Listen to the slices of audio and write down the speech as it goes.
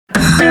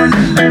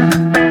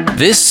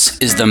This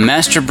is the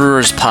Master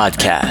Brewers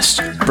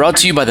Podcast, brought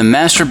to you by the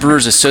Master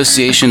Brewers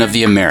Association of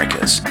the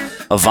Americas,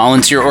 a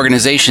volunteer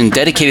organization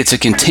dedicated to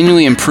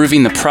continually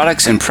improving the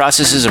products and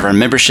processes of our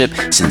membership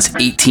since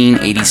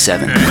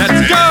 1887.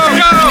 Let's go!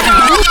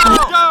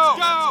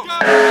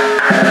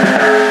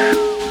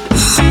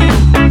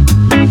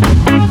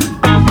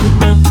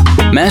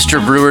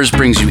 Master Brewers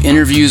brings you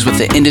interviews with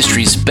the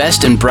industry's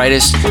best and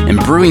brightest in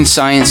brewing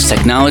science,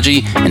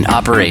 technology, and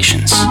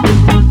operations.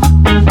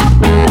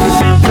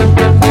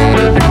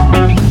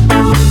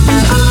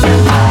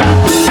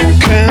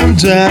 Calm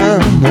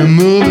down, I'm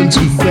moving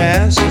too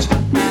fast.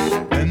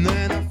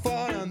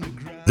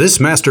 This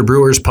Master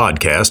Brewers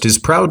podcast is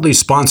proudly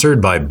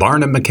sponsored by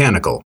Barnett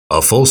Mechanical,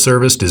 a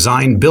full-service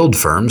design build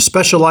firm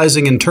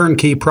specializing in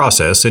turnkey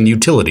process and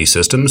utility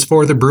systems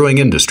for the brewing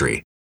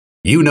industry.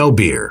 You know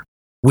beer.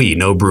 We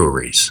know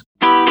breweries.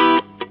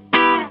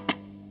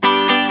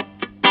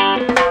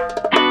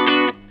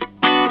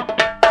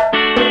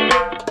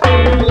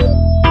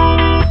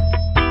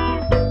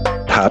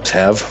 Hops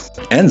have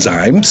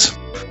enzymes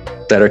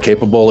that are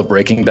capable of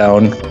breaking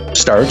down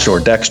starch or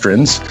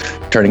dextrins,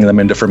 turning them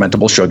into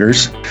fermentable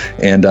sugars.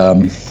 And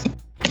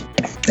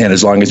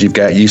as long as you've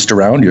got yeast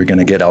around, you're going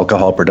to get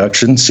alcohol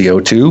production,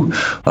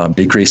 CO2,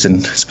 decrease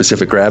in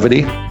specific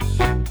gravity.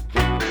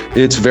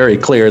 It's very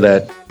clear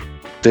that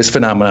this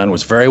phenomenon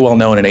was very well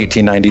known in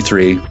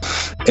 1893,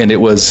 and it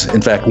was,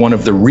 in fact, one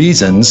of the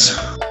reasons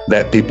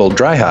that people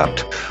dry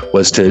hopped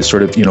was to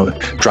sort of,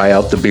 dry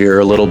out the beer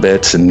a little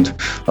bit and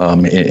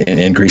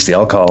increase the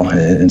alcohol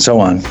and so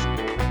on.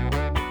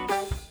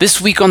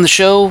 This week on the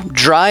show,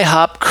 Dry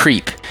Hop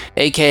Creep,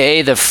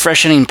 aka the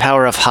freshening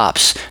power of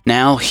hops.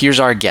 Now,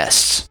 here's our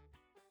guests.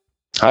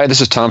 Hi,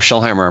 this is Tom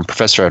Schellheimer. I'm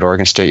professor at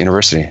Oregon State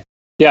University.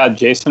 Yeah,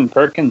 Jason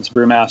Perkins,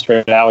 brewmaster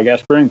at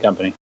Allagash Brewing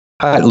Company.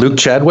 Hi, Luke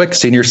Chadwick,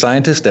 senior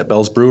scientist at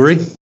Bell's Brewery.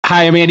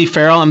 Hi, I'm Andy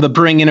Farrell. I'm the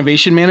Brewing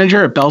Innovation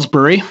Manager at Bell's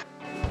Brewery.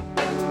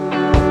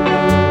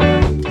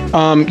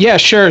 Yeah,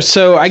 sure.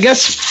 So I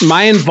guess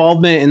my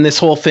involvement in this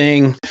whole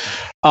thing,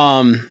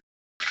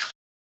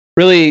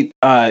 really,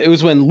 it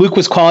was when Luke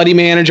was quality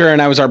manager and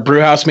I was our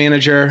brewhouse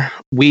manager.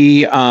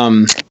 We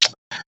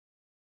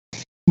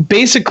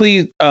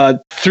basically,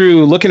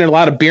 through looking at a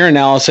lot of beer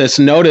analysis,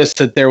 noticed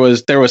that there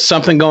was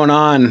something going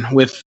on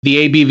with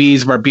the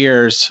ABVs of our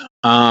beers.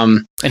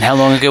 And how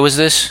long ago was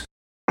this?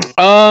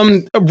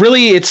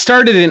 Really, it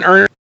started in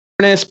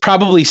earnest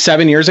probably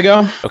 7 years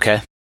ago.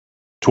 Okay.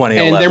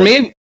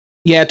 2011.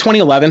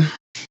 2011.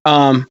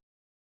 And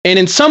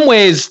in some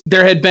ways,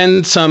 there had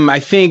been some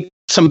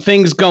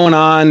things going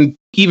on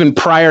even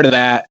prior to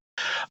that.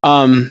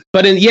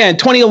 But in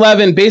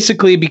 2011,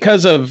 basically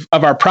because of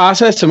our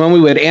process and when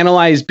we would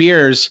analyze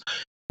beers,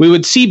 we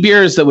would see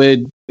beers that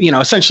would,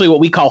 essentially what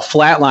we call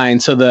flatline.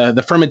 So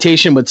the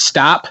fermentation would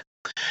stop.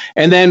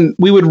 And then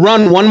we would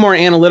run one more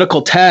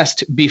analytical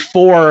test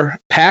before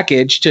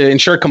package to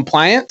ensure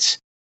compliance.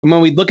 And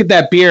when we'd look at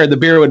that beer, the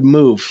beer would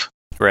move.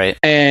 Right.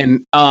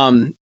 And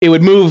it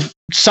would move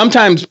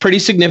sometimes pretty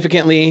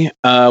significantly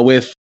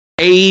with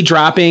AE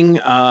dropping,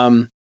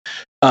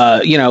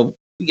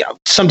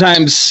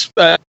 sometimes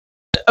a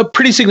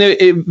pretty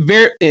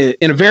significant,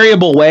 in a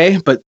variable way,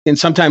 but in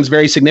sometimes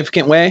very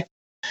significant way.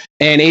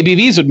 And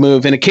ABVs would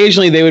move, and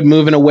occasionally they would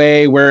move in a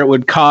way where it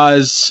would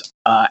cause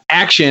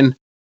action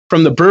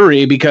from the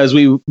brewery because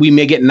we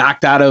may get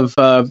knocked out of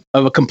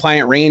a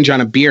compliant range on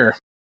a beer.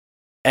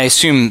 I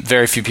assume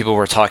very few people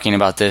were talking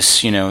about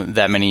this,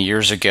 that many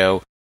years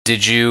ago.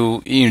 Did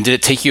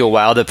it take you a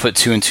while to put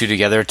two and two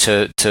together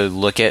to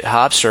look at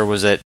hops, or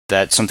was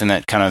that something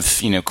that kind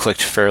of,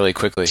 clicked fairly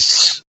quickly?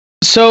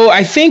 So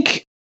I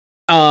think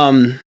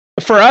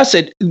for us,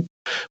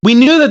 we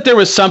knew that there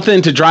was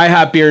something to dry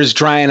hop beers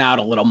drying out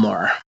a little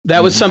more.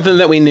 That was something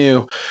that we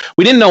knew.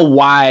 We didn't know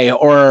why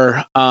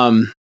or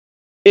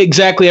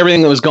exactly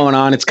everything that was going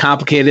on. It's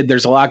complicated.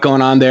 There's a lot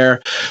going on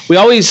there. We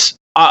always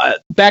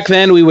back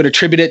then we would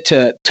attribute it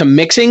to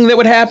mixing that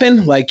would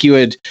happen. Like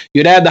you'd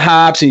add the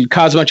hops and you'd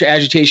cause a bunch of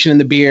agitation in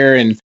the beer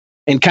and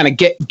kind of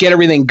get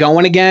everything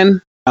going again.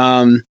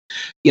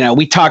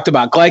 We talked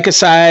about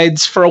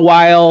glycosides for a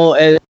while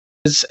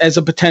as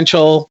a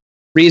potential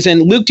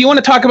reason. Luke, do you want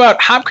to talk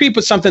about hop creep?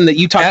 Was something that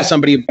you talked to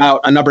somebody about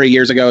a number of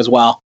years ago as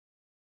well?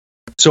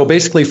 So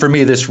basically for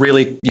me, this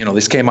really,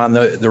 this came on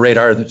the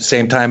radar at the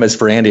same time as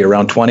for Andy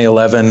around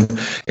 2011.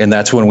 And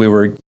that's when we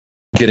were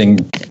getting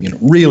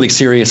really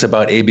serious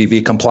about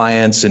ABV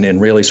compliance and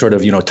really sort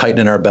of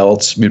tightening our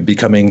belts,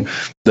 becoming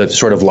the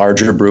sort of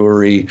larger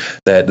brewery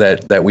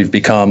that we've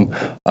become.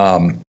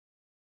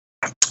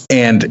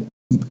 And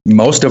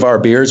most of our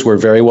beers were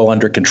very well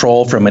under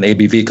control from an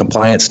ABV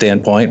compliance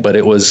standpoint, but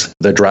it was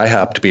the dry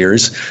hopped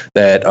beers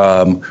that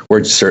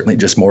were certainly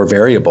just more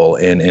variable,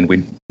 and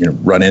we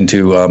run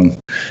into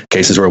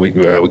cases where we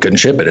couldn't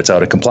ship it. It's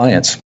out of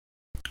compliance.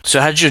 So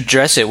how did you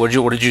address it? How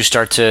did you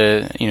start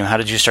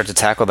to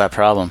tackle that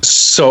problem?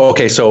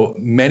 So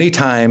many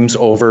times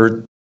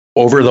over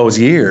those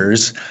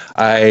years,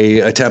 I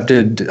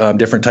attempted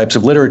different types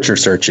of literature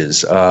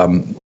searches.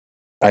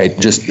 I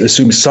just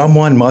assumed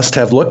someone must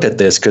have looked at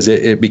this, because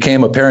it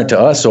became apparent to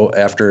us, so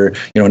after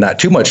not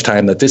too much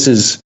time, that this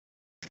is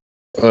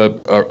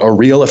a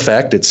real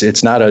effect.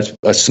 It's not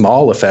a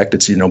small effect.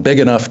 It's big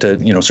enough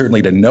to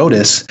certainly to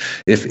notice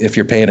if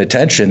you're paying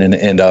attention.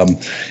 And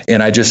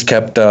I just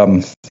kept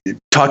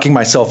talking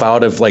myself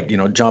out of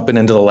jumping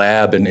into the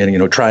lab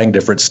and trying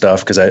different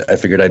stuff, because I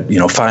figured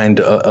I'd find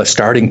a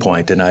starting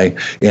point, and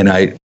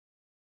I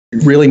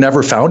really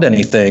never found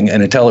anything,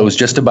 and until it was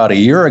just about a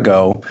year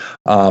ago,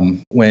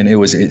 when it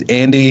was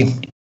Andy.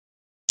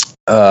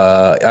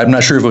 I'm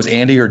not sure if it was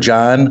Andy or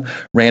John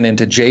ran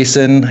into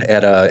Jason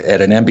at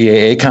an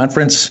MBAA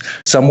conference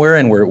somewhere,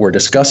 and we're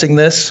discussing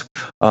this.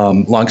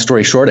 Long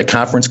story short, a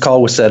conference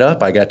call was set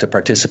up. I got to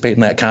participate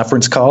in that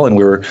conference call, and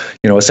we were,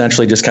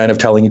 essentially just kind of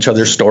telling each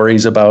other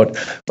stories about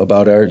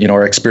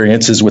our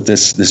experiences with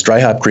this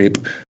dry hop creep.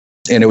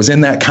 And it was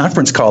in that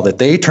conference call that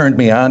they turned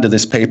me on to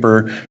this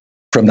paper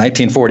from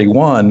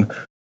 1941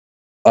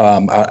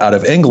 out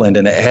of England,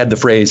 and it had the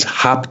phrase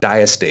hop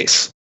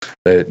diastase.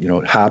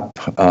 Hops,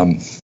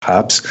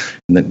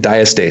 and then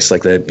diastase,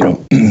 like the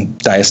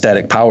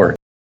diastatic power.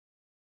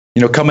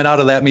 Coming out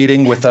of that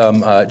meeting with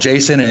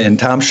Jason and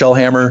Tom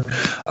Shellhammer,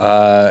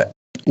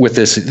 with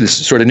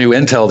this sort of new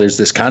intel, there's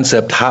this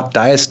concept, hop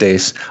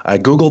diastase. I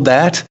Googled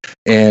that,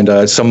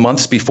 and some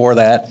months before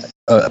that,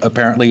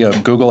 apparently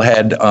Google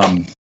had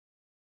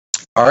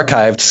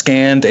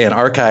scanned and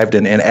archived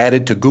and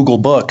added to Google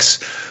Books,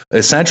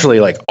 essentially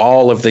like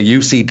all of the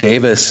UC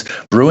Davis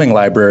brewing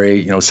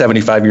library,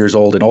 75 years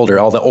old and older.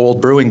 All the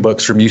old brewing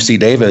books from UC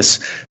Davis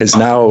is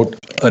now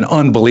an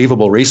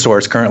unbelievable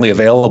resource currently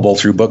available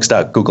through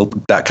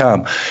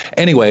books.google.com.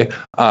 Anyway,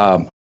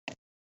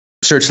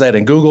 searched that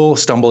in Google,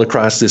 stumbled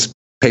across this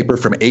paper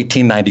from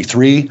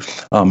 1893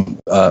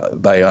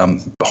 by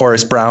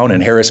Horace Brown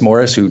and Harris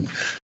Morris, who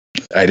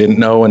I didn't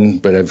know,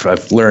 but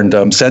I've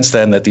learned since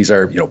then that these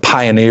are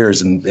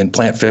pioneers in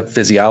plant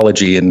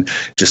physiology and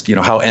just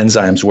how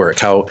enzymes work,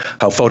 how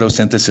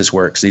photosynthesis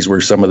works. These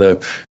were some of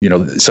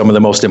the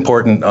most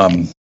important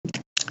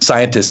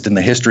scientists in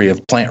the history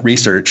of plant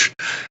research,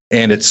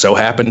 and it so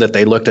happened that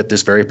they looked at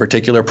this very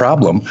particular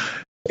problem.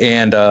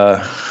 And in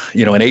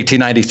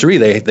 1893,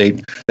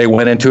 they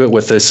went into it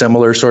with a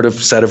similar sort of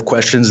set of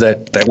questions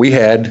that we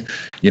had,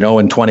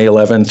 in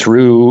 2011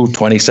 through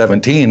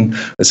 2017,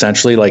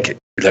 essentially like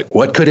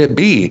what could it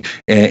be?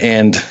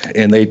 And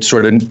they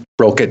sort of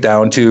broke it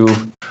down to,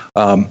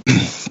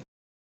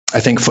 I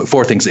think,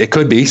 four things. It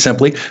could be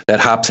simply that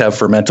hops have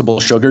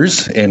fermentable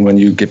sugars, and when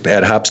you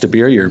add hops to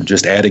beer, you're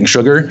just adding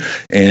sugar,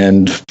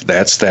 and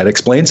that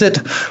explains it.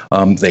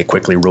 They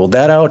quickly ruled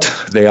that out.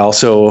 They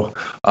also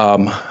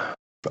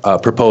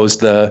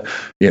proposed the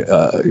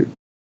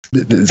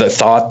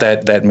thought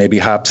that maybe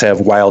hops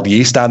have wild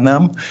yeast on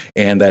them,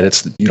 and that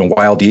it's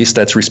wild yeast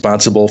that's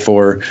responsible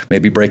for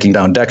maybe breaking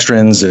down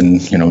dextrins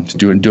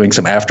and doing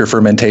some after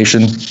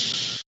fermentation.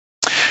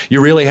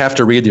 You really have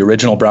to read the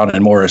original Brown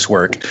and Morris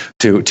work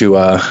to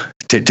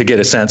get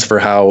a sense for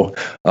how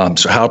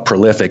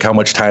prolific, how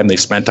much time they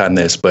spent on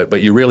this.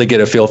 But you really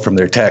get a feel from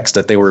their text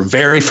that they were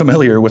very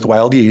familiar with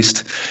wild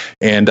yeast,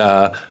 and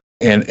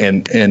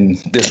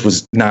this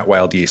was not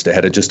wild yeast. It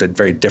had just a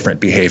very different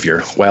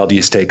behavior. Wild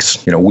yeast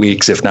takes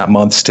weeks, if not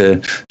months,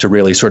 to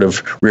really sort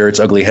of rear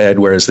its ugly head,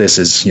 whereas this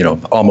is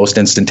almost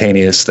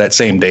instantaneous. That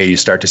same day you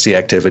start to see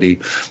activity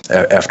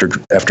after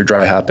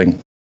dry hopping.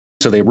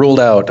 So they ruled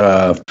out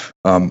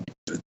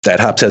that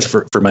hops has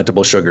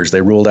fermentable sugars.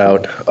 They ruled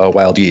out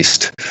wild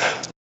yeast.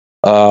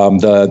 Then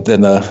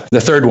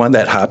the third one,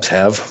 that hops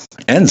have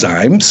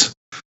enzymes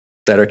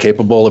that are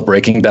capable of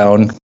breaking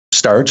down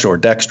starch or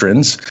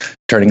dextrins,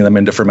 turning them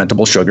into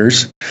fermentable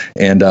sugars.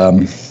 And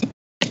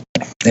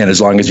as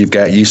long as you've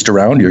got yeast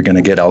around, you're going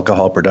to get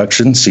alcohol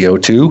production,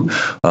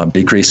 CO2,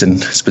 decrease in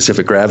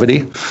specific gravity.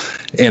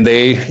 And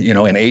they, in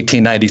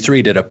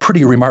 1893, did a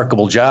pretty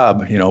remarkable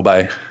job,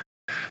 by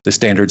the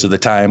standards of the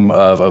time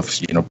of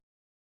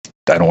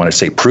I don't want to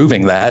say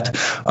proving that,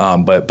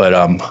 but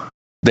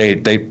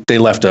they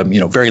left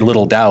very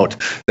little doubt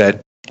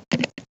that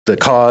the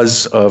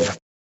cause of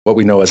what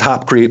we know as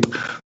hop creep.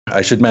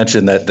 I should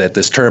mention that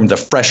this term, the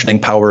freshening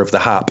power of the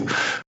hop,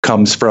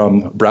 comes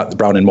from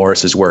Brown and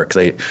Morris's work.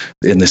 They,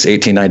 in this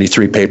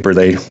 1893 paper,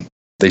 they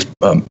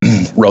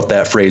wrote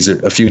that phrase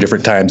a few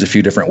different times, a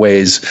few different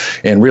ways,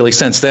 and really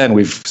since then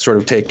we've sort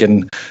of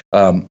taken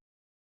a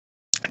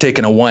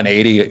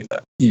 180,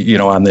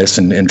 on this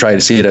and try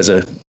to see it as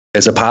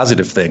a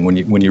positive thing.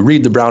 When you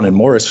read the Brown and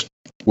Morris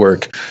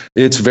work,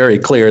 it's very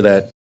clear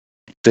that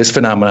this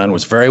phenomenon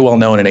was very well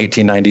known in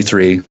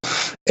 1893,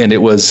 and it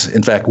was,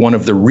 in fact, one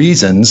of the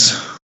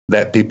reasons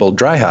that people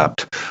dry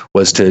hopped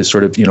was to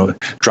sort of,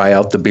 dry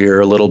out the beer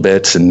a little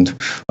bit and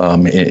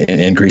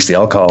increase the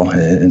alcohol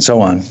and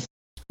so on.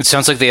 It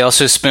sounds like they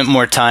also spent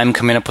more time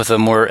coming up with a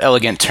more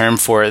elegant term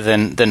for it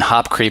than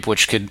hop creep,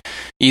 which could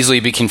easily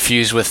be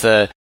confused with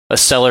a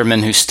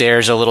cellarman who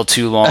stares a little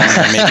too long,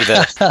 or maybe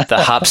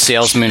the hop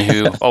salesman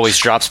who always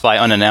drops by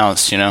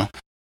unannounced,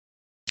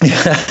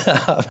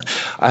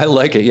 I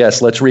like it.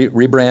 Yes, let's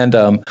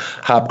rebrand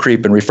Hop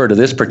Creep and refer to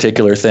this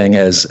particular thing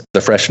as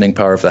the freshening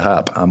power of the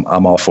hop.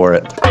 I'm all for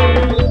it.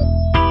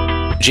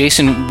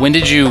 Jason, when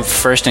did you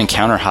first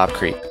encounter Hop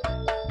Creep?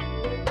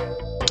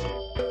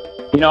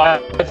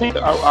 I think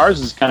ours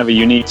is kind of a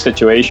unique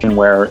situation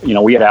where,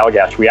 we at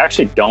Allagash, we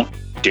actually don't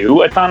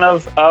do a ton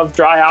of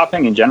dry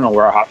hopping in general,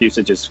 where our hop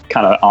usage is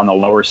kind of on the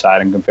lower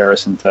side in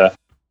comparison to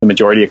the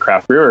majority of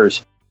craft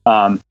brewers.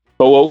 But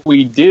what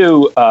we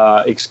do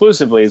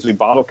exclusively is we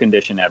bottle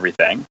condition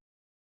everything.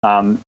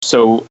 And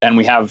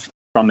we have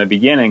from the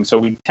beginning. So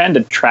we tend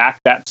to track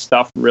that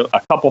stuff,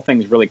 a couple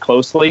things really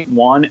closely.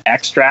 One,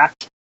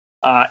 extract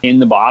in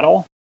the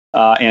bottle.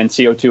 And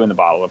CO2 in the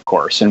bottle, of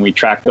course. And we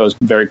track those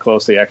very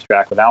closely,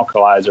 extract with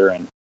alkalizer,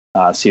 and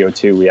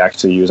CO2. We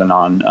actually use a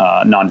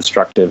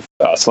non-destructive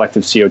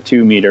selective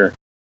CO2 meter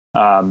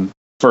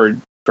for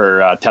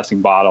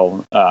testing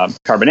bottle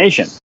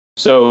carbonation.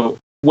 So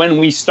when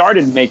we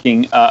started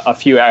making a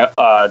few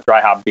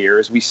dry hop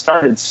beers, we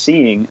started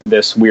seeing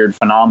this weird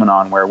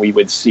phenomenon where we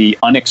would see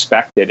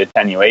unexpected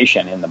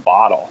attenuation in the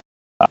bottle.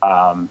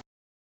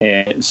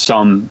 And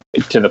some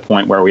to the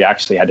point where we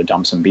actually had to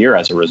dump some beer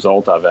as a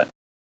result of it.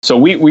 So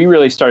we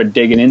really started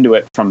digging into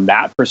it from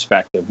that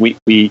perspective.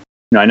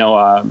 I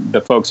know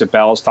the folks at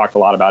Bell's talked a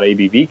lot about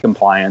ABV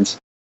compliance.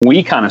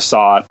 We kind of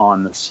saw it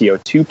on the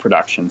CO2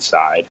 production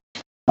side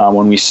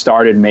when we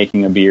started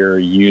making a beer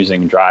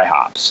using dry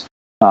hops.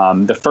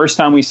 The first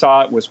time we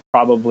saw it was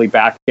probably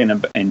back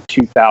in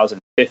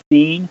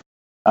 2015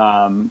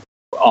 on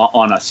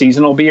a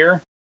seasonal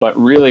beer. But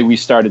really, we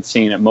started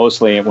seeing it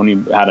mostly when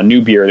we had a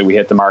new beer that we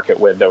hit the market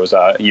with. There was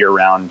a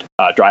year-round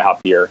dry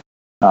hop beer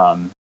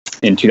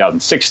in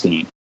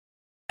 2016.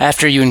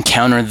 After you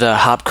encountered the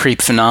hop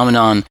creep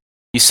phenomenon,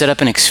 you set up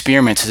an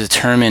experiment to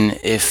determine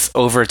if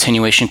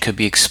over-attenuation could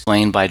be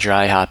explained by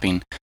dry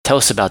hopping. Tell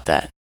us about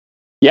that.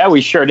 Yeah,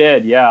 we sure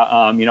did. Yeah,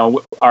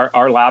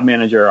 our lab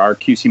manager, our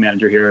QC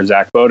manager here,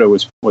 Zach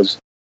Boda,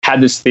 had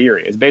this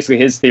theory. It's basically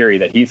his theory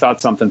that he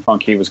thought something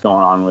funky was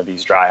going on with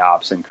these dry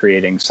hops and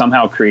creating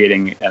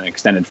an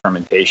extended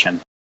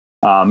fermentation.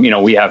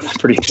 We have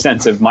pretty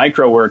extensive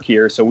micro work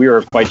here, so we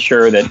were quite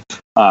sure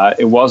that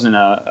it wasn't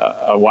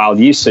a wild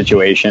yeast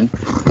situation.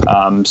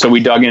 So we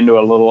dug into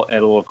it a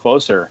little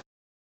closer.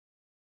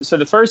 So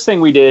the first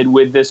thing we did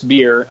with this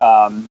beer,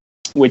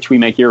 which we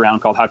make year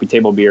round, called Happy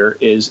Table Beer,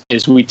 is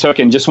we took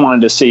and just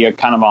wanted to see a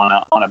kind of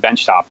on a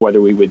bench top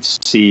whether we would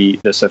see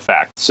this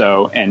effect.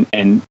 So and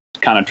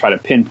kind of try to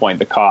pinpoint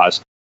the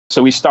cause.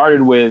 So we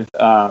started with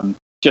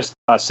just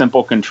a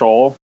simple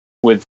control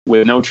with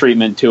no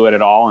treatment to it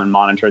at all, and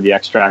monitor the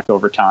extract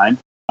over time.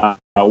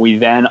 We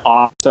then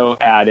also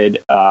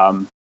added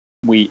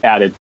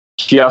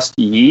just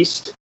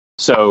yeast,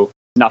 so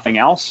nothing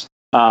else,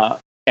 and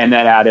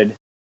then added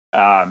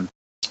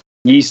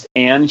yeast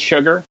and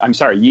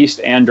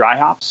dry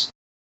hops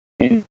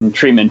in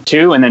treatment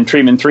 2, and then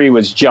treatment 3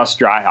 was just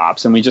dry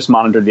hops, and we just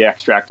monitored the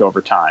extract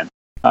over time.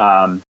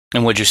 And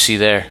what'd you see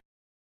there?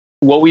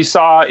 What we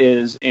saw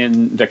is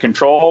in the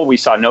control, we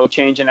saw no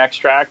change in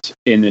extract.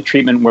 In the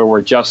treatment where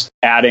we're just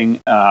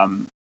adding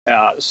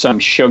some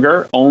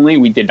sugar only,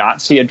 we did not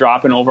see a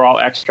drop in overall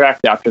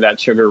extract after that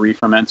sugar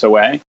re-ferments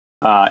away.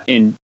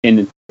 In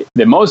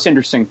the most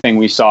interesting thing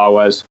we saw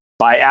was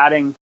by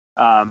adding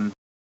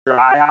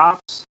dry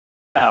hops,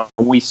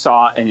 we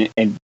saw a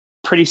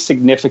pretty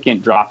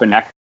significant drop in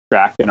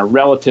extract in a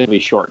relatively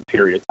short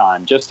period of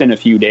time, just in a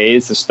few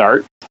days to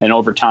start, and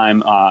over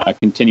time a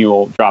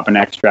continual drop in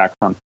extract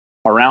from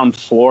around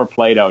 4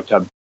 Plato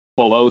to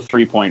below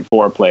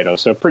 3.4 Plato,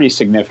 so a pretty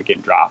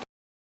significant drop.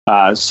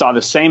 Saw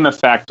the same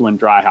effect when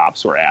dry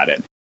hops were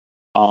added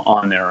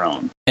on their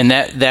own. And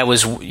that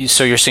was,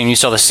 so you're saying you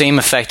saw the same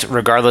effect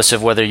regardless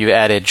of whether you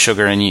added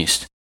sugar and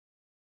yeast?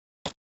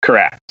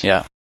 Correct.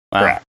 Yeah.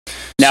 Wow. Correct.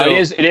 Now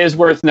it is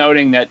worth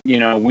noting that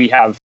we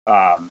have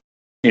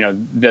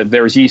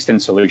there's yeast in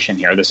solution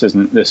here. This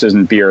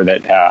isn't beer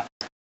that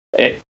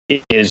it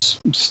is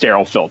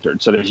sterile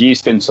filtered. So there's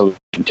yeast in solution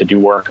to do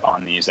work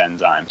on these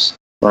enzymes,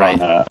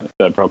 right? On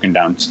the broken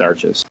down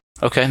starches.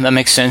 Okay, that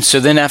makes sense. So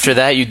then after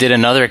that, you did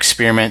another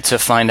experiment to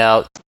find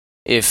out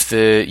if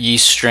the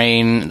yeast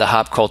strain, the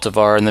hop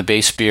cultivar, and the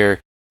base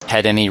beer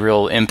had any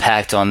real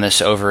impact on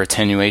this over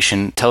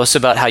attenuation. Tell us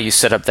about how you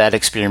set up that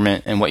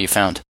experiment and what you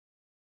found.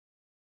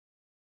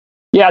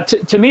 Yeah,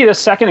 to me, the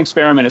second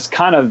experiment is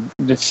kind of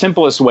the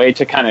simplest way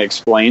to kind of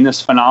explain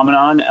this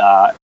phenomenon,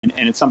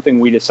 and it's something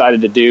we decided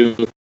to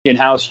do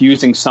in-house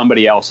using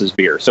somebody else's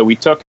beer. So we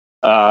took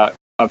a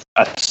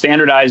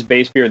standardized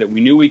base beer that we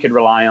knew we could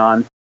rely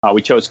on.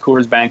 We chose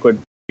Coors Banquet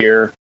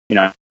beer,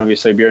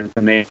 obviously a beer that's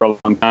been made for a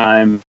long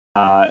time,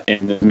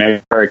 and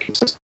it's very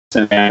consistent,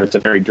 and it's a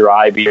very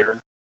dry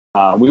beer.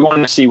 We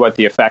wanted to see what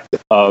the effect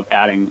of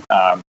adding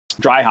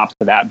dry hops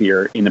to that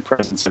beer in the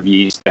presence of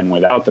yeast and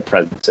without the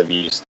presence of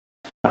yeast.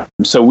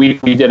 So we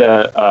did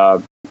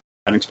an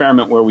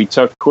experiment where we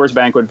took Coors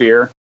Banquet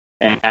beer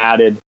and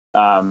added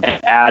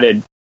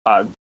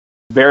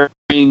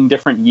varying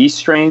different yeast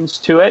strains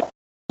to it.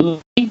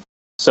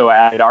 So I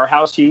added our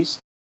house yeast,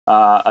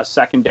 a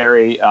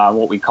secondary,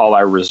 what we call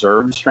our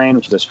reserve strain,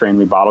 which is a strain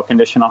we bottle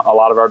condition a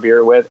lot of our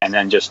beer with, and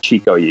then just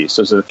Chico yeast.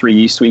 Those are the 3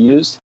 yeasts we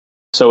used.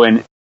 So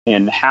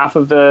in half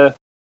of the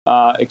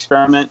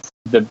experiment,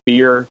 the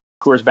beer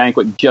Coors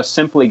Banquet just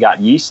simply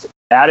got yeast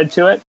added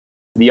to it.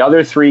 The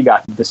other 3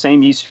 got the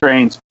same yeast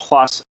strains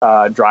plus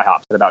dry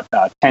hops at about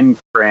 10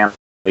 grams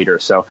per liter.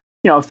 So,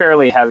 a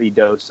fairly heavy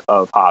dose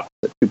of hops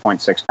at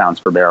 2.6 pounds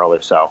per barrel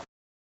or so.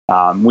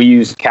 We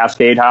use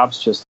Cascade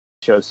hops, just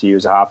chose to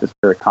use a hop that's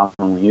very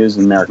commonly used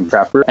in American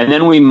craft brew. And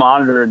then we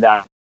monitored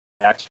that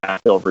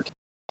extract over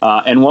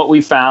time. And what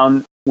we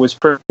found was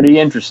pretty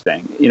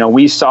interesting.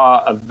 We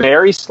saw a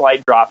very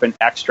slight drop in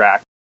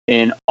extract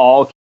in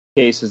all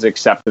cases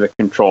except for the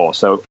control.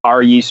 So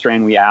our yeast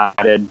strain we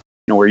added,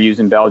 we're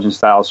using Belgian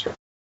style strains,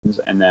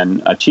 and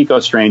then a Chico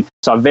strain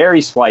saw a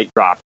very slight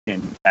drop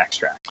in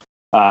extract.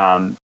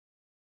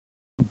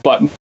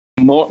 But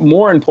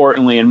more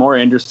importantly and more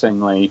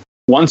interestingly,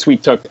 once we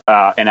took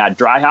and add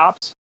dry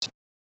hops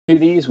to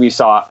these, we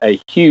saw a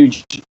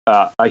huge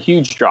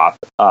drop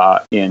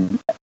in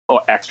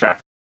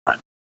extract.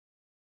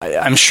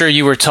 I'm sure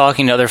you were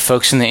talking to other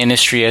folks in the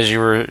industry as you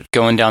were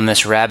going down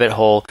this rabbit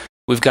hole.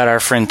 We've got our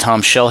friend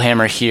Tom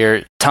Shellhammer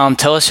here. Tom,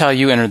 tell us how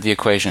you entered the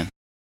equation.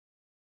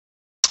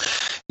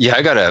 Yeah,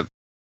 I got an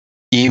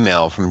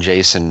email from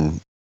Jason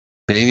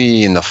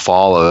maybe in the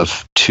fall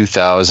of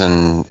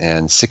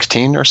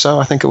 2016 or so,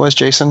 I think it was,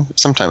 Jason,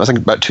 sometime, I think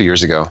about 2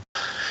 years ago.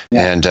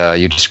 Yeah. And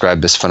you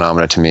described this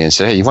phenomena to me and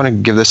said, hey, you want to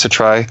give this a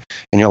try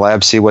in your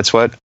lab, see what's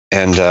what?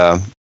 And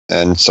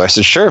so I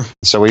said, sure.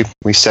 So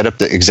we set up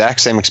the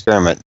exact same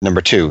experiment,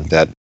 number 2,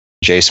 that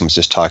Jason was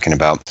just talking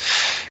about.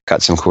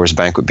 Got some Coors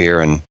Banquet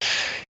beer and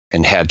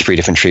had 3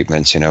 different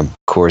treatments,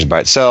 Coors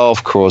by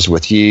itself, Coors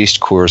with yeast,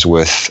 Coors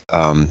with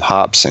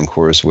hops, and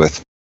Coors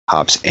with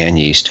hops and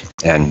yeast.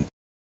 And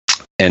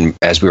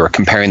as we were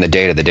comparing the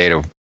data,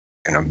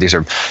 these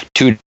are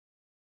 2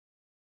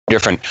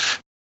 different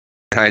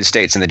United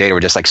States, and the data were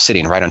just like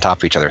sitting right on top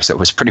of each other. So it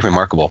was pretty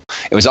remarkable.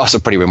 It was also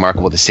pretty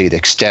remarkable to see the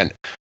extent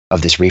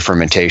of this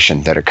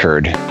re-fermentation that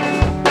occurred.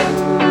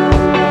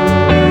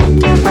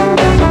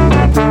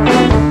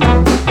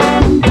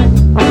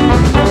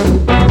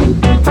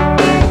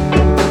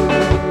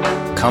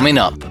 Coming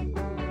up.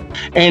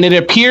 And it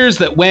appears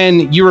that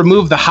when you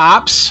remove the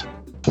hops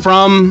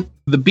from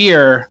the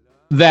beer,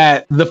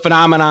 that the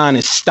phenomenon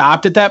is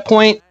stopped at that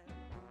point.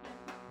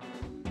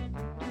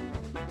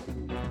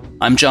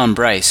 I'm John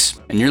Bryce,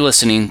 and you're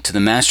listening to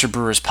the Master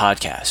Brewers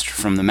Podcast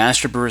from the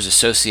Master Brewers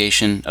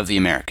Association of the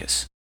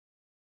Americas.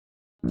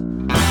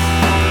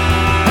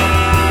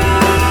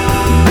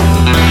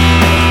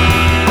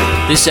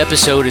 This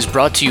episode is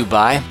brought to you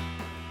by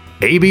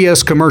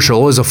ABS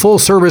Commercial is a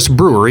full-service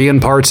brewery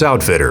and parts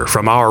outfitter.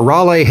 From our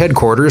Raleigh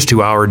headquarters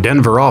to our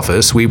Denver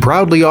office, we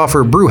proudly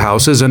offer brew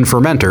houses and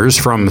fermenters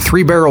from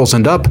 3 barrels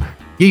and up,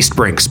 yeast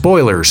brinks,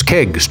 boilers,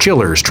 kegs,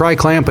 chillers,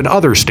 tri-clamp, and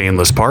other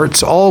stainless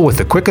parts, all with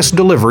the quickest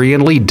delivery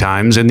and lead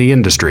times in the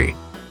industry.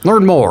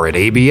 Learn more at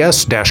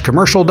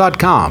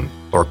abs-commercial.com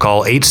or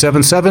call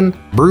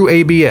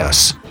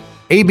 877-BREW-ABS.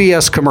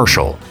 ABS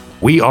Commercial.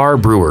 We are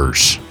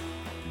brewers.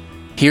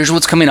 Here's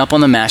what's coming up on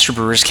the Master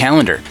Brewers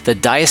calendar. The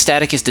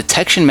Diastaticus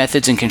Detection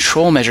Methods and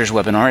Control Measures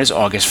webinar is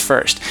August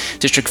 1st.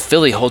 District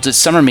Philly holds its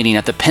summer meeting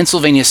at the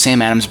Pennsylvania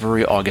Sam Adams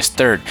Brewery August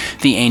 3rd.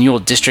 The annual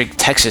District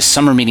Texas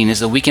summer meeting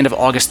is the weekend of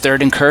August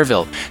 3rd in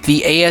Kerrville.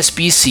 The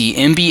ASBC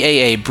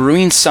MBAA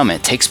Brewing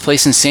Summit takes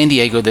place in San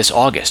Diego this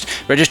August.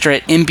 Register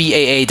at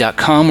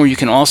mbaa.com, where you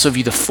can also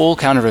view the full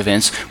calendar of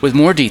events with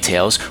more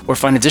details or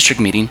find a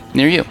district meeting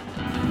near you.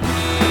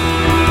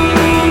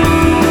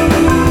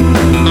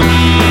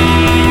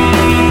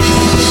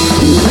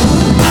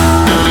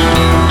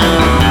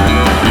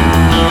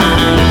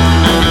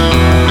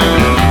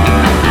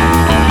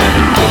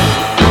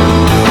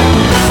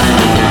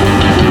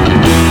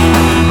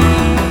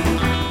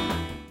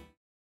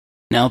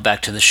 Now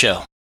back to the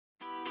show.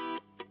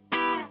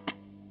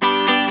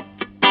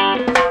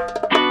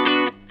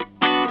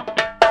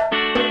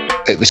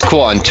 It was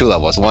cool on 2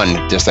 levels.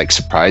 One, just like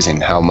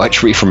surprising how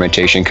much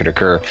re-fermentation could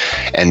occur,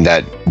 and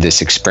that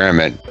this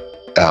experiment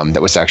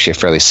that was actually a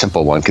fairly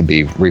simple one could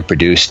be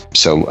reproduced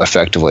so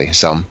effectively.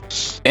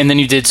 And then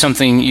you did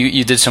something.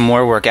 You did some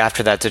more work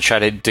after that to try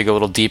to dig a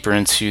little deeper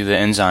into the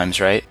enzymes,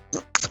 right?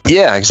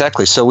 Yeah,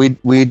 exactly. So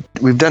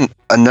we've done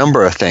a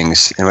number of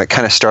things, and it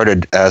kind of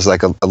started as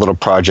like a little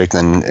project,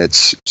 and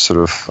it's sort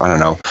of, I don't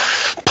know,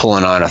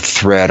 pulling on a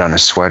thread on a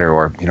sweater,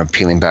 or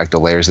peeling back the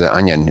layers of the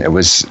onion. It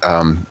was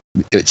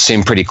it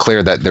seemed pretty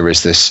clear that there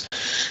was this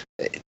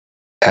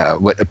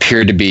what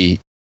appeared to be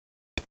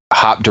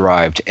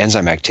hop-derived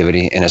enzyme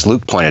activity, and as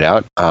Luke pointed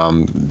out,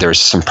 there's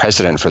some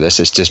precedent for this.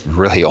 It's just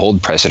really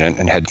old precedent,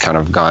 and had kind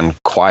of gone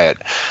quiet,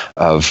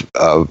 of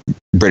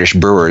British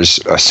brewers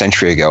a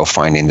century ago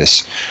finding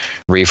this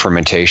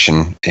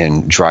re-fermentation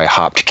in dry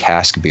hopped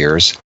cask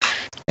beers,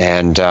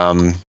 and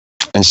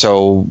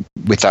so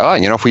we thought,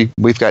 if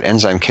we've got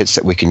enzyme kits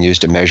that we can use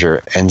to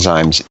measure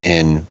enzymes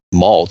in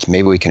malt,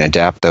 maybe we can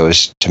adapt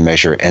those to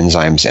measure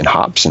enzymes in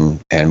hops, and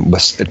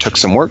it took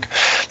some work,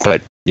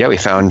 but we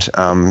found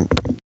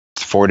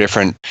 4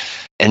 different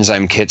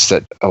enzyme kits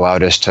that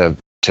allowed us to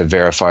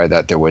verify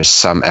that there was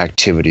some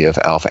activity of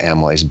alpha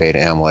amylase, beta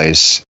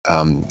amylase,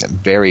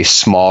 very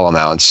small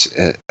amounts.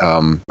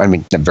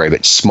 Very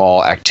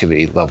small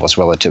activity levels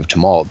relative to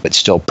malt, but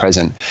still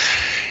present.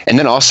 And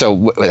then also,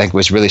 what I think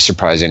was really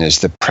surprising is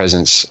the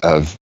presence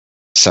of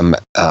some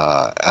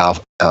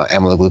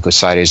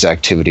amyloglucosidase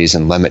activities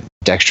and limit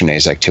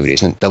dextranase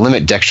activities. And the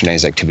limit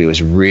dextranase activity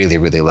was really,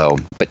 really low,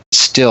 but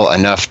still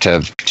enough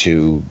to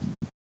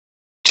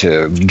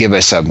give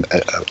us a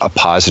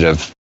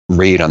positive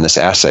read on this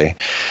assay.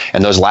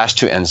 And those last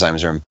 2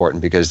 enzymes are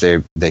important because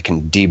they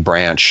can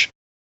debranch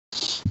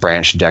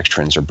branch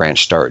dextrins or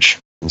branch starch.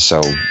 And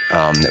so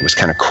it was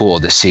kind of cool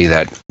to see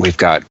that we've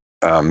got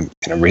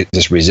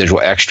this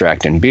residual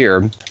extract in beer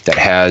that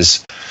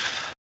has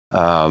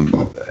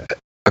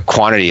a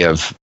quantity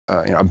of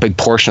a big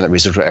portion of the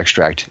residual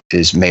extract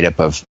is made up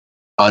of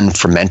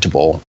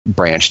unfermentable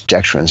branch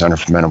dextrins,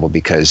 unfermentable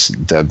because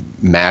the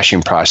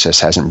mashing process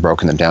hasn't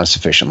broken them down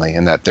sufficiently,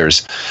 and that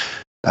there's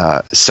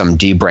some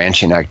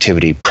debranching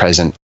activity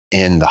present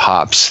in the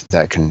hops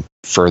that can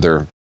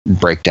further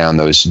break down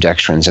those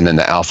dextrins, and then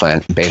the alpha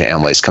and beta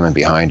amylase coming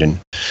behind and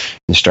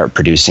start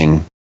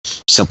producing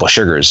simple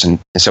sugars. And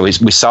so we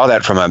saw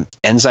that from an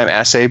enzyme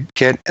assay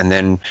kit, and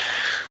then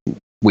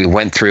we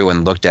went through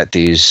and looked at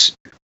these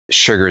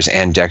sugars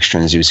and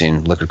dextrins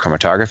using liquid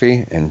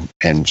chromatography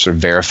and sort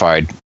of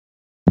verified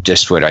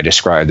just what I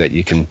described, that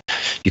you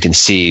can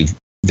see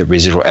the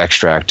residual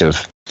extract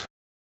of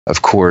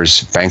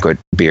Coors Banquet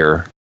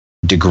beer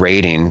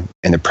degrading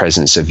in the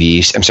presence of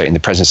yeast. I'm sorry, in the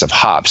presence of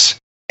hops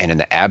and in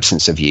the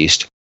absence of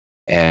yeast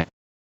and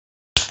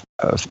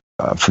of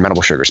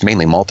fermentable sugars,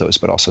 mainly maltose,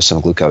 but also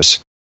some glucose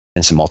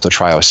and some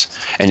maltotriose.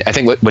 And I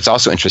think what's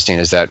also interesting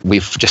is that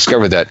we've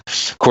discovered that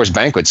Coors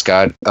Banquet's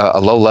got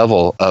a low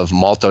level of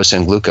maltose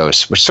and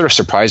glucose, which sort of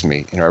surprised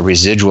me, a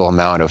residual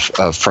amount of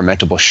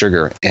fermentable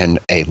sugar in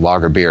a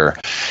lager beer.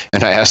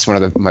 And I asked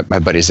one of my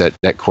buddies at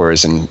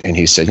Coors, and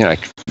he said,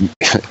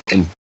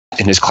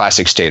 in his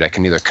classic state, I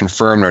can neither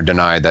confirm nor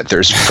deny that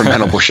there's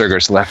fermentable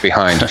sugars left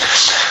behind.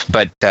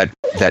 But that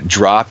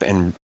drop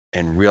in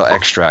real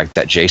extract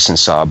that Jason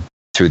saw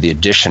through the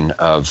addition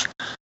of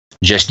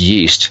just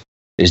yeast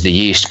is the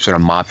yeast sort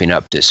of mopping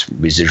up this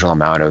residual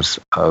amount of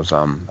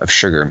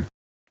sugar.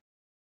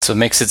 So it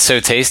makes it so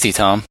tasty,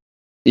 Tom.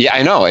 Yeah,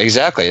 I know,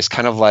 exactly. It's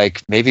kind of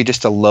like maybe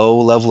just a low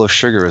level of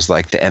sugar is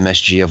like the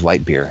MSG of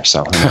light beer.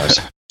 So who knows?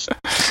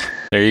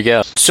 There you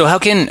go. So how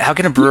can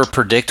a brewer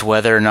predict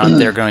whether or not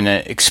they're going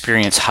to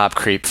experience hop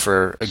creep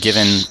for a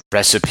given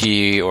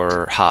recipe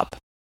or hop?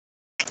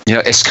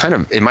 It's kind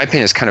of, in my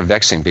opinion, it's kind of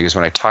vexing because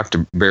when I talk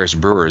to various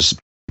brewers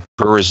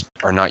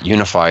are not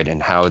unified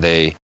in how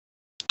they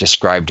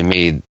describe to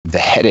me the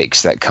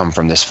headaches that come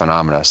from this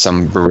phenomena.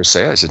 Some brewers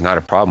say, this is not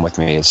a problem with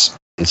me. It's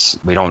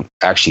we don't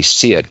actually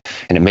see it,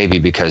 and it may be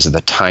because of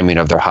the timing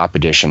of their hop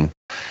addition.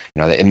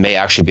 It may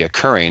actually be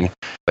occurring,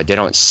 but they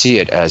don't see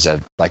it as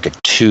a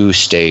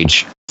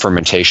 2-stage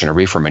fermentation or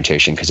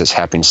re-fermentation because it's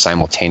happening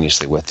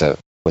simultaneously with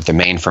the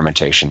main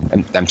fermentation.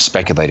 And I'm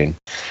speculating,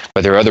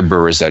 but there are other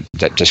brewers that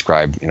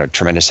describe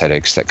tremendous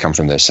headaches that come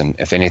from this. And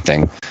if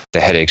anything,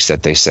 the headaches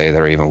that they say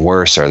that are even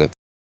worse are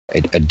a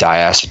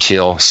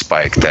diacetyl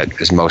spike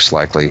that is most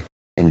likely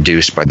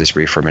induced by this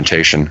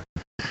re-fermentation.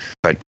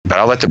 But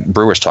I'll let the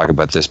brewers talk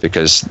about this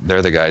because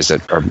they're the guys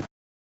that are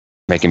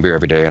making beer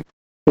every day.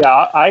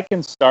 Yeah, I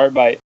can start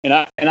by,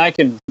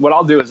 what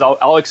I'll do is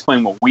I'll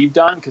explain what we've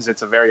done because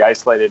it's a very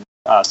isolated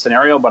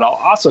scenario, but I'll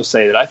also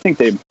say that I think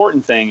the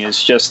important thing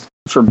is just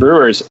for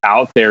brewers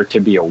out there to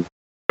be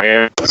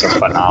aware of the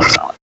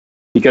phenomenon.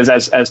 Because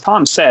as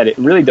Tom said, it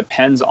really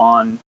depends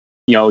on,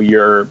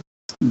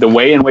 the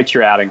way in which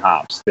you're adding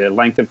hops, the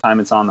length of time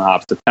it's on the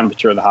hops, the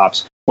temperature of the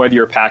hops, whether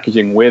you're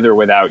packaging with or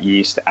without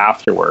yeast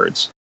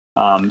afterwards.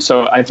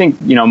 So I think,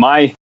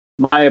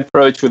 my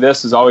approach with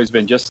this has always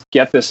been just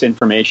get this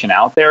information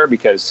out there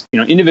because,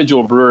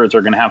 individual brewers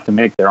are going to have to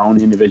make their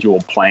own individual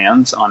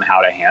plans on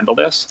how to handle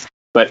this.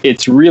 But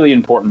it's really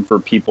important for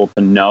people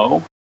to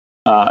know,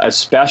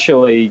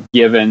 especially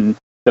given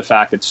the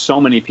fact that so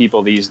many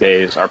people these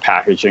days are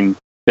packaging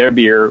their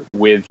beer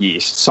with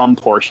yeast, some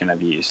portion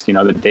of yeast.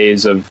 The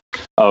days of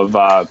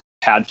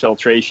pad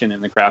filtration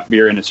in the craft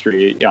beer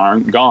industry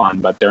aren't gone,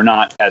 but they're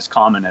not as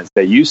common as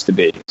they used to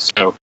be.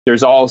 So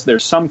there's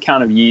some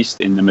kind of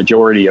yeast in the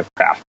majority of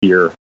craft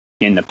beer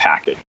in the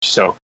package.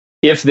 So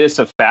if this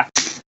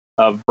effect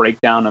of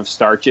breakdown of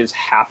starches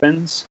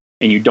happens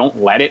and you don't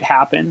let it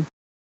happen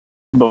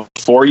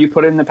before you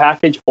put it in the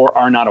package or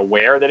are not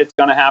aware that it's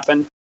going to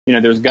happen,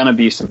 there's going to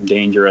be some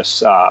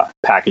dangerous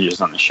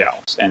packages on the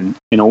shelves. And,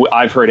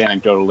 I've heard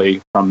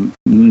anecdotally from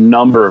a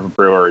number of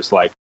brewers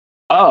like,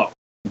 oh,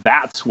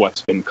 that's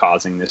what's been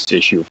causing this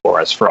issue for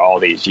us for all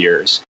these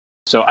years.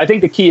 So I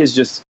think the key is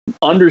just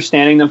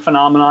understanding the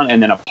phenomenon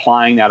and then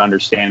applying that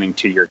understanding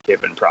to your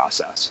given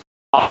process.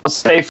 I'll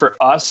say for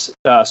us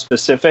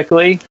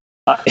specifically,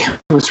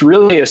 it was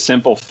really a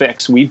simple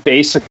fix. We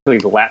basically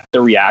let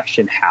the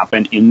reaction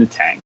happen in the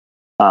tank.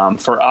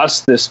 For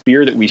us, this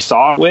beer that we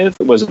saw it with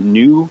was a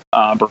new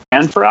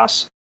brand for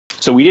us.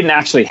 So we didn't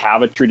actually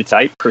have a true to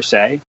type per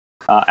se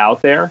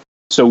out there.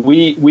 So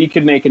we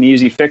could make an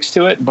easy fix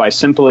to it by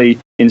simply,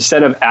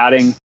 instead of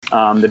adding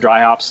the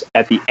dry hops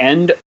at the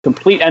end,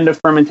 complete end of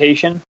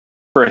fermentation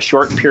for a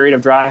short period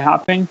of dry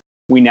hopping,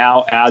 we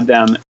now add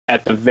them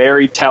at the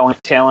very tail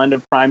end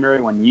of primary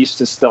when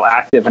yeast is still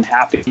active and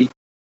happy.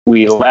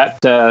 We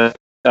let the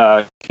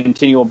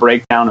continual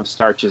breakdown of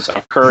starches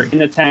occur in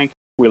the tank.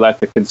 We let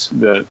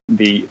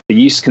the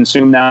yeast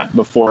consume that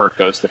before it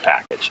goes to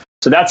package.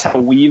 So that's how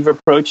we've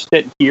approached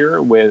it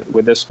here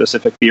with this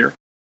specific beer.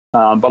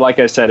 But like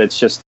I said, it's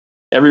just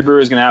every brewer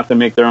is going to have to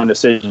make their own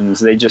decisions.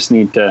 They just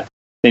need to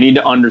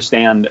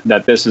understand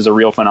that this is a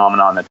real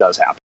phenomenon that does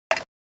happen.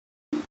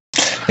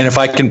 And if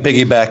I can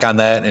piggyback on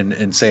that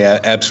and say I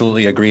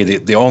absolutely agree,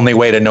 the only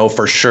way to know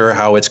for sure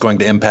how it's going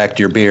to impact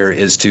your beer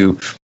is to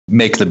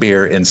make the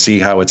beer and see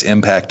how it's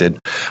impacted.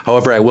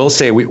 However, I will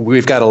say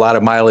we've got a lot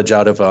of mileage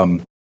out of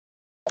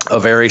a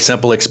very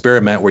simple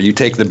experiment where you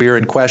take the beer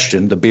in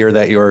question, the beer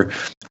that you're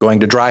going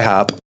to dry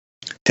hop,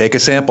 take a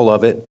sample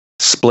of it,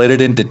 split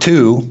it into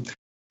two,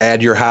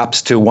 add your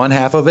hops to one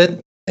half of it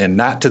and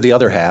not to the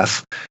other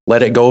half,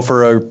 let it go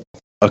for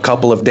a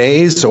couple of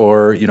days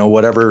or,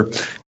 whatever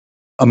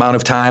amount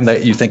of time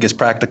that you think is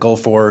practical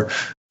for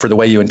the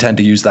way you intend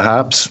to use the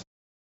hops,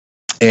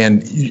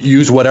 and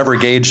use whatever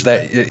gauge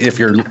that if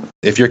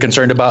you're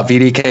concerned about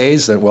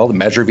VDKs, then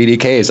measure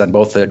VDKs on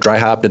both the dry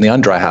hopped and the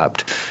undry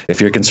hopped.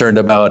 If you're concerned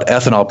about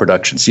ethanol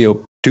production,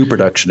 CO2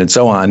 production, and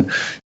so on,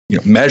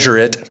 measure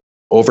it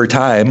over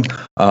time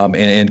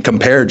and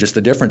compare just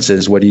the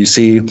differences. What do you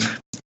see?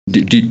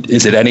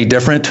 Is it any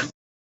different?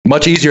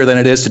 Much easier than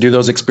it is to do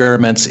those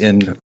experiments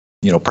in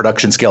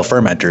production scale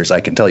fermenters. I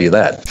can tell you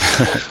that.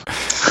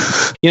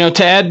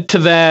 To add to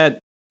that,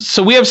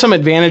 so we have some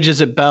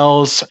advantages at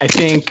Bell's, I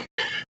think,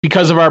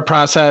 because of our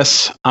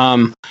process.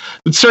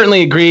 Would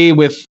certainly agree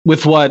with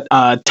what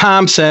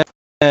Tom said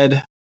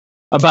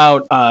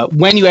about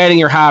when you adding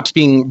your hops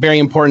being very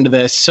important to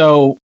this.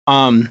 So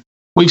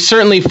we've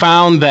certainly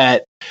found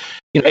that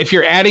if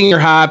you're adding your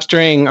hops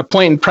during a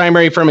point in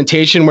primary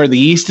fermentation where the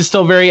yeast is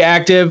still very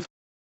active,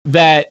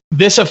 that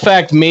this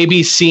effect may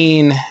be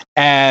seen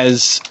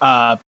as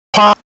part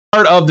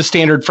of the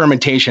standard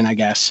fermentation, I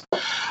guess.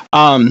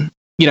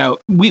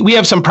 We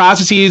have some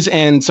processes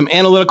and some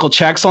analytical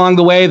checks along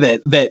the way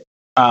that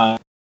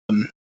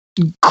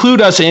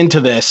clued us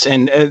into this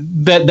and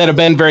that have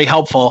been very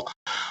helpful.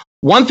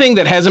 One thing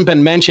that hasn't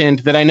been mentioned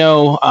that I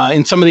know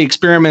in some of the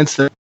experiments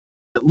that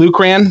Luke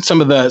ran,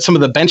 some of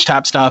the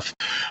benchtop stuff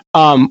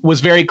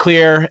was very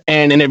clear,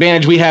 and an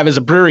advantage we have as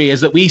a brewery is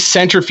that we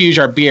centrifuge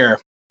our beer.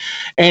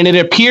 And it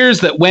appears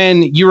that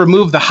when you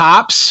remove the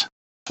hops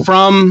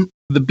from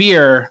the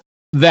beer,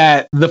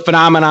 that the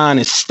phenomenon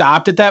is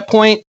stopped at that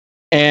point.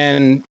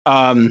 And,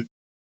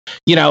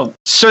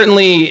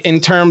 certainly in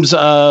terms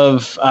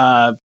of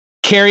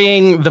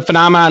carrying the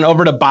phenomenon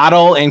over to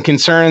bottle and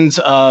concerns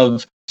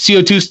of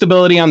CO2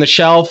 stability on the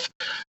shelf,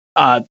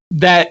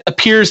 that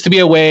appears to be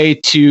a way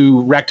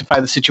to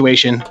rectify the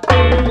situation.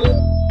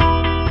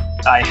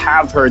 I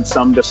have heard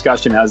some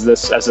discussion as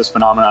this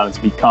phenomenon has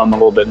become a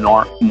little bit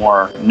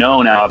more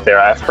known out there.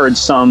 I've heard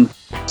some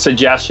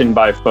suggestion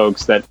by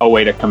folks that a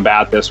way to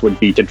combat this would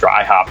be to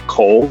dry hop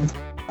cold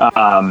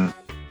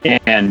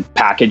and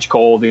package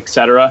cold,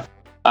 etc.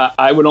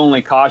 I would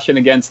only caution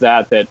against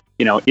that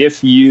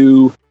if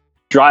you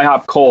dry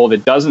hop cold,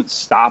 it doesn't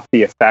stop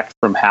the effect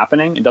from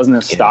happening. It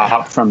doesn't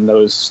stop from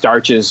those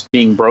starches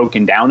being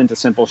broken down into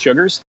simple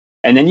sugars.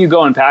 And then you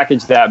go and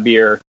package that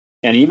beer.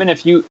 And even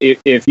if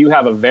you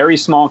have a very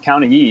small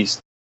count of yeast,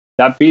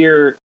 that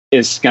beer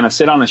is going to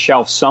sit on a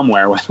shelf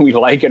somewhere, whether we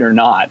like it or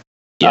not.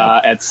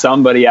 At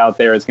somebody out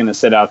there is going to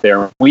sit out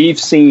there. We've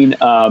seen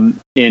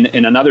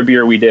in another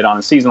beer we did on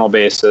a seasonal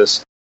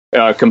basis,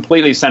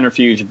 completely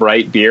centrifuged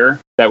bright beer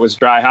that was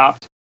dry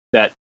hopped,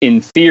 that in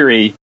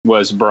theory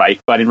was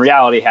bright, but in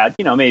reality had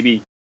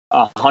maybe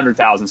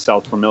 100,000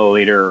 cells per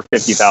milliliter or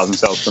 50,000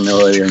 cells per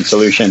milliliter in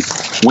solution.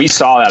 We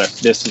saw that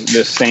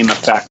this same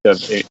effect of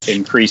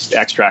increased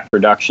extract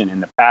production in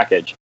the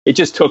package. It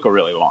just took a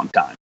really long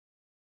time.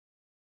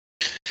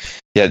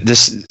 Yeah,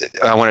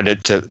 I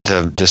wanted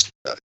to just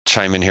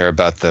chime in here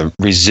about the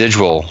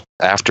residual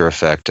after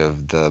effect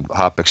of the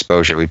hop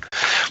exposure.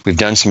 We've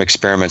done some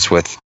experiments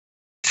with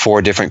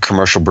 4 different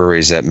commercial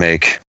breweries that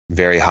make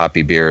very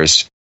hoppy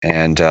beers,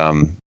 and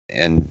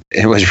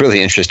it was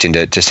really interesting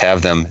to just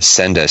have them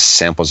send us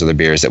samples of the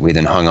beers that we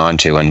then hung on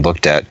to and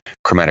looked at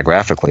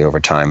chromatographically over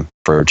time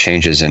for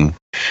changes in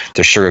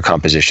the sugar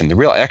composition. The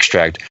real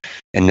extract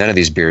in none of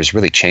these beers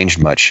really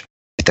changed much.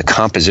 The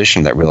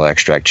composition of that real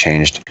extract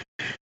changed,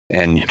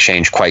 and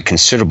changed quite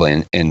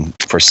considerably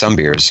for some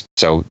beers.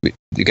 So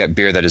you got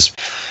beer that has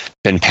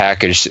been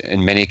packaged.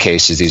 In many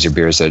cases, these are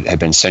beers that have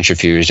been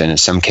centrifuged and in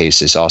some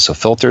cases also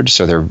filtered.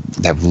 So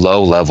they have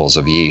low levels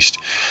of yeast.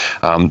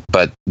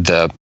 But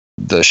the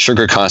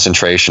sugar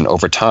concentration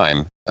over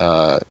time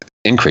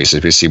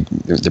increases. We see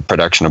the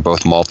production of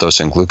both maltose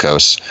and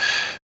glucose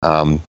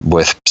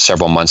with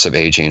several months of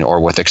aging, or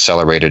with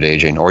accelerated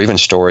aging, or even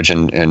storage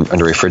in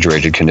under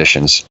refrigerated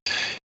conditions.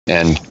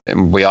 And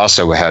we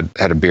also had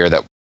a beer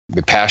that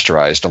we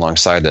pasteurized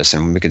alongside this,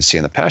 and we could see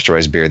in the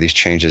pasteurized beer these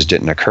changes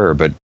didn't occur,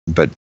 but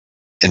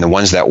in the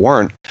ones that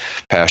weren't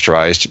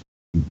pasteurized,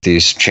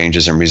 these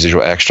changes in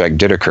residual extract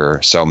did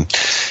occur. So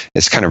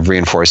it's kind of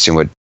reinforcing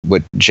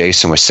what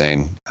Jason was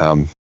saying.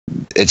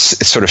 It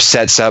sort of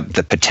sets up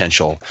the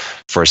potential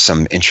for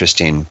some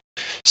interesting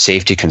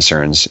safety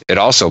concerns. It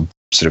also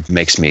sort of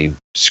makes me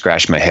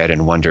scratch my head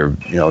and wonder,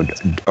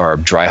 are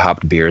dry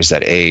hopped beers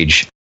that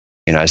age,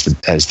 as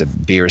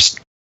the beers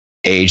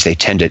age, they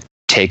tend to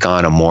take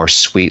on a more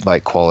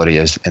sweet-like quality,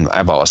 and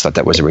I've always thought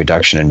that was a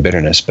reduction in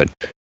bitterness, but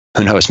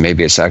who knows,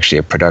 maybe it's actually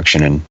a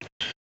production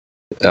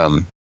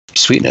in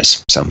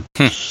sweetness. So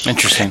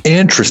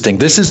Interesting.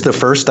 This is the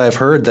first I've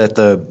heard that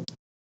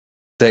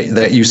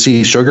that you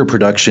see sugar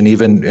production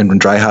even in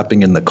dry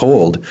hopping in the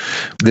cold.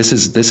 This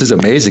is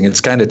amazing. It's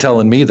kind of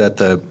telling me that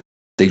the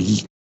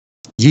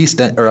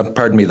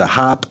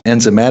hop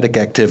enzymatic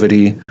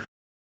activity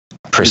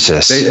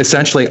persists.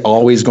 Essentially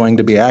always going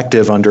to be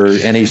active under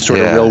any sort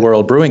of real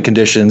world brewing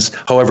conditions.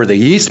 However, the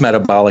yeast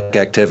metabolic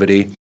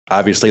activity,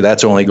 obviously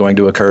that's only going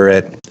to occur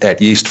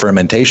at yeast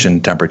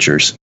fermentation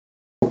temperatures.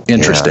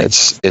 Interesting.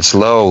 Yeah, it's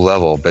low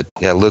level, but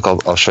Luke,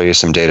 I'll show you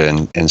some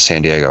data in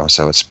San Diego.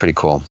 So it's pretty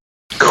cool.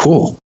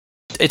 Cool.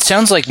 It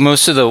sounds like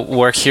most of the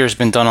work here has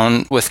been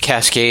done with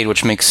Cascade,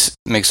 which makes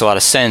a lot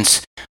of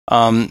sense.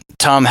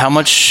 Tom, how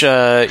much,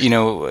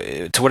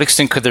 to what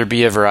extent could there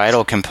be a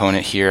varietal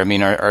component here? I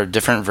mean, are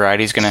different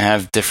varieties going to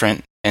have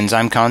different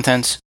enzyme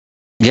contents?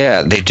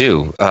 Yeah, they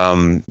do.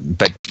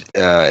 But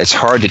it's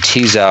hard to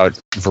tease out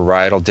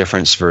varietal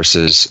difference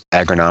versus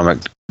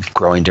agronomic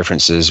growing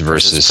differences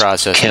versus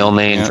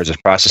kilning versus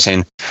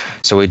processing.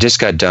 So we just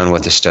got done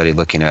with a study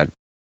looking at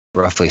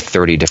roughly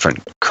 30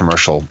 different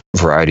commercial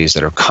varieties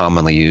that are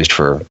commonly used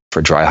for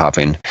dry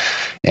hopping,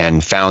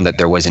 and found that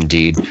there was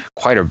indeed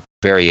quite a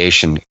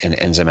variation in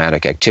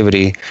enzymatic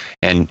activity,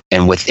 and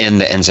within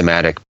the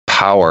enzymatic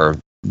power,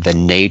 the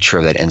nature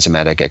of that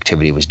enzymatic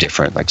activity was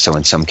different. Like, so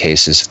in some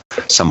cases,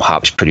 some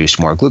hops produce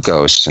more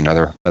glucose, and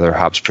other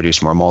hops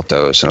produce more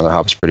maltose, and other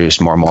hops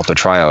produce more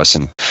maltotriose,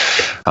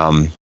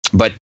 and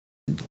but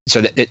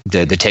so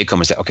the take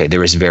home is that, okay,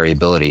 there is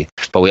variability,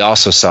 but we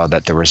also saw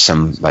that there were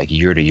some like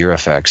year to year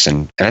effects,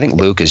 and I think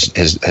Luke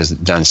has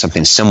done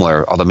something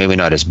similar, although maybe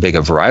not as big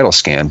a varietal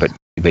scan, but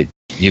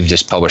you've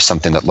just published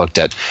something that looked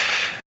at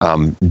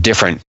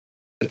different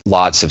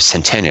lots of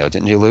Centennial,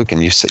 didn't you, Luke?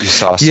 And you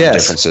saw some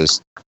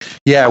differences.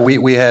 Yeah,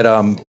 we had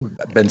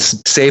been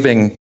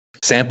saving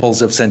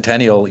samples of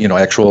Centennial,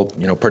 actual,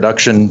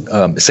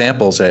 production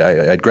samples.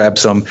 I'd grab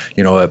some,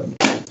 a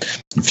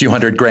few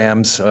hundred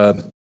grams,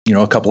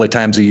 a couple of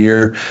times a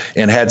year,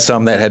 and had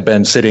some that had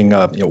been sitting,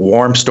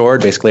 warm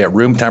stored, basically at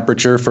room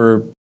temperature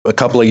for a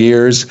couple of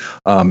years.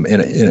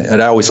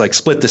 And I always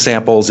split the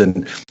samples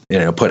and,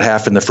 put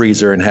half in the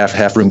freezer and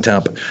half room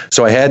temp.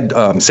 So I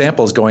had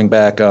samples going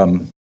back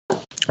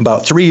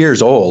about 3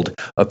 years old,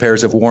 of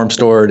pairs of warm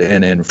stored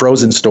and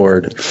frozen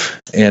stored,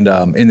 and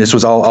this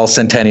was all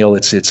Centennial.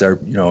 It's our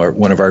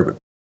one of our,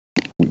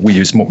 we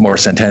use more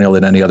Centennial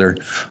than any other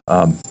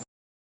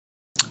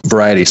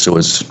variety, so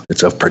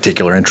it's of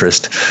particular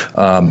interest.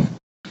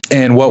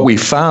 And what we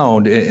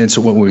found, and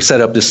so when we set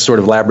up this sort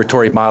of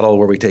laboratory model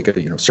where we take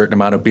a certain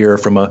amount of beer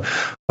from a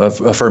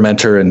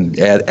fermenter and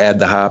add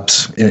the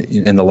hops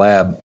in the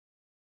lab,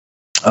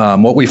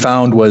 what we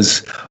found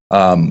was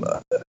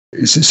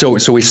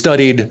so we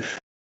studied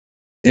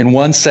in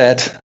one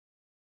set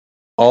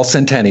all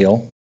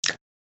Centennial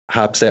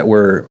hops that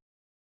were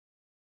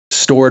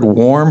stored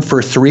warm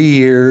for 3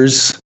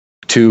 years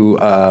to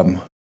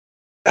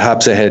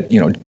hops that had,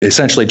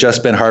 essentially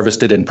just been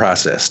harvested and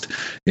processed,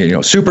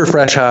 super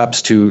fresh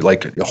hops to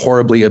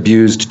horribly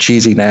abused,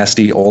 cheesy,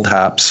 nasty old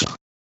hops.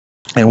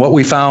 And what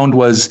we found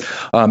was,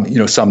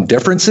 some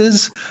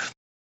differences,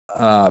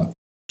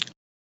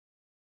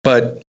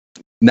 but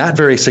not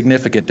very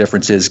significant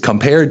differences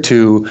compared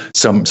to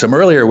some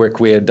earlier work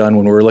we had done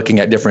when we were looking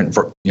at different,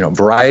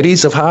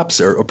 varieties of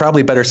hops, or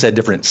probably better said,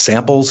 different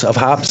samples of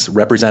hops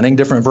representing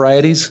different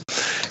varieties.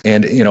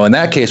 And, in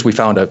that case, we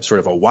found a sort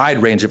of a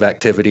wide range of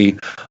activity.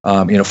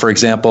 For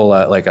example,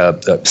 like a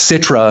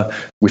Citra,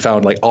 we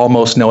found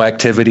almost no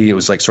activity. It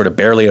was sort of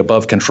barely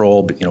above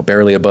control, but,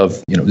 barely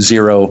above,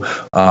 zero.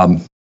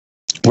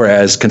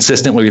 Whereas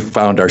consistently, we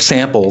found our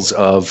samples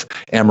of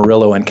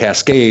Amarillo and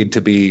Cascade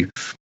to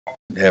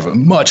have a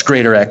much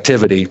greater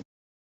activity.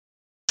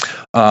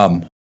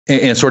 And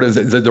sort of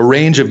the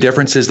range of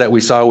differences that we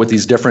saw with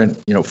these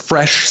different,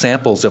 fresh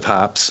samples of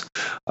hops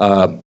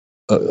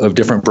of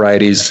different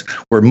varieties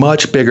were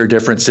much bigger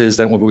differences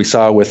than what we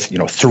saw with,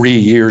 3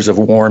 years of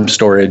warm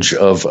storage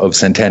of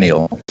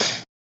Centennial,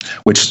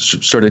 which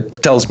sort of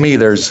tells me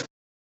there's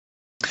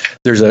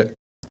a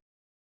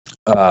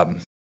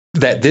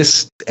that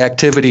this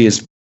activity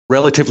is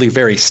relatively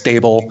very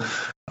stable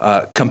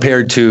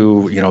compared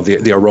to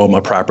the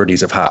aroma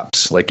properties of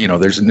hops.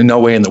 There's no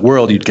way in the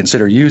world you'd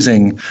consider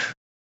using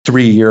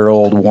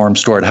 3-year-old warm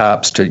stored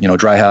hops to,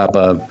 dry hop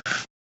well,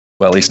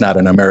 at least not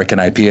an American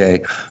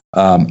IPA,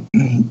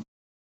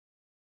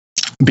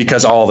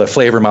 because all the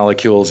flavor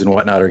molecules and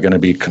whatnot are going to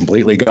be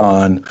completely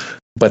gone.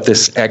 But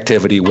this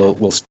activity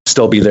will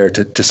still be there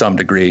to some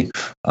degree,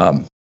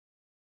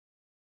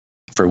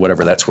 for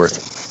whatever that's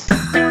worth.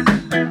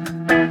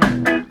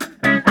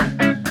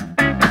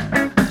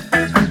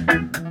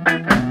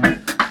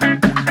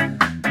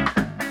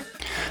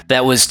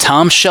 That was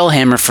Tom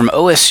Shellhammer from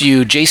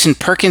OSU, Jason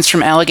Perkins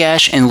from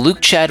Allagash, and Luke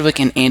Chadwick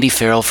and Andy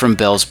Farrell from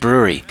Bell's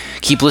Brewery.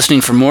 Keep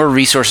listening for more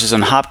resources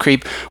on Hop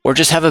Creep, or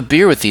just have a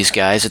beer with these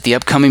guys at the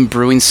upcoming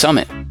Brewing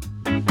Summit.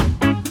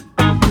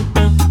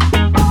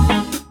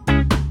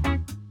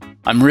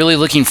 I'm really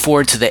looking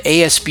forward to the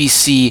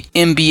ASBC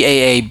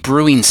MBAA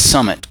Brewing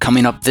Summit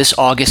coming up this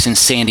August in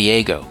San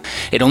Diego.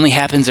 It only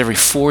happens every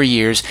 4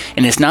 years,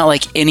 and it's not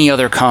like any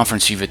other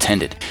conference you've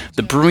attended.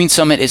 The Brewing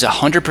Summit is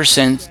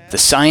 100% the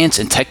science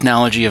and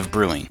technology of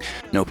brewing.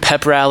 No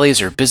pep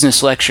rallies or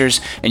business lectures,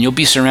 and you'll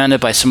be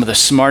surrounded by some of the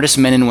smartest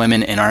men and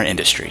women in our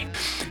industry.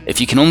 If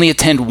you can only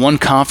attend one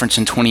conference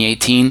in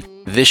 2018,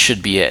 this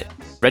should be it.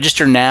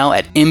 Register now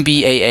at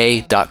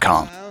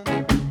mbaa.com.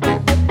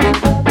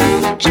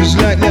 Just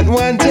like that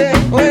one day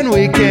when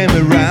we came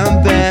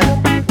around there.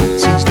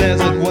 Since there's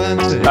that one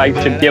day. I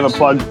should give a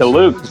plug to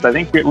Luke, because I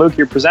think, Luke,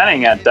 you're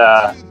presenting at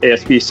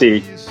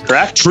ASBC,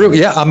 correct? True.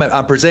 Yeah,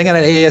 I'm presenting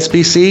at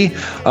ASBC.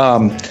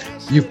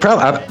 You've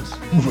probably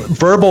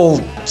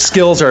verbal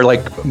skills are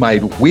like my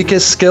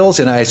weakest skills,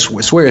 and I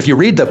swear if you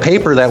read the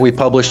paper that we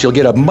published, you'll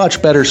get a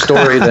much better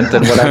story than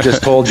what I've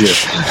just told you.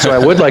 So I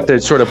would like to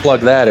sort of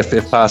plug that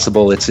if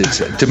possible. It's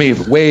to me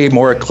way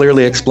more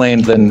clearly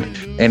explained than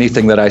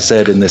anything that I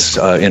said in this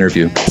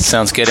interview.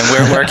 Sounds good. And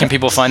where can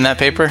people find that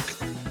paper?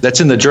 That's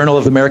in the Journal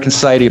of the American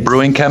Society of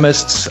Brewing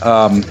Chemists.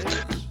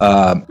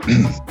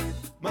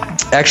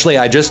 Actually,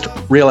 I just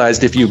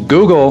realized if you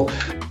Google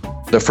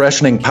the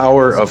freshening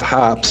power of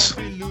hops,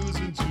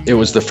 it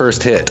was the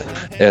first hit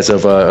as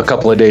of a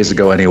couple of days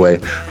ago anyway.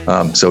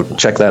 So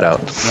check that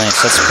out.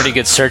 Nice. That's a pretty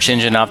good search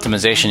engine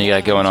optimization you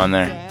got going on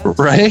there.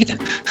 Right?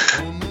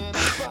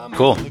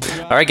 Cool.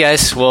 All right,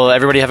 guys. Well,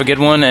 everybody have a good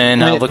one,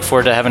 and I look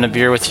forward to having a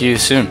beer with you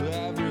soon.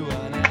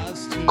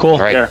 Cool. All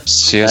right. Sure.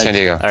 See you in San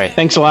Diego. All right.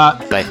 Thanks a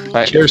lot. Bye.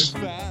 Bye. Cheers.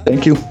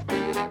 Thank you.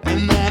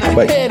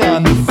 Bye. Head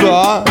on the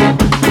floor.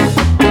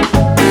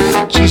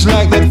 Just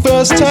like that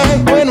first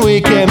time when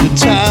we came to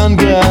town,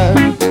 girl.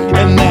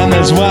 And then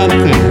there's one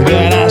thing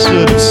that I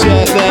should have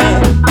said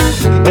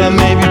then. There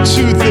may be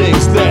two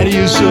things that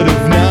you should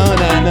have known.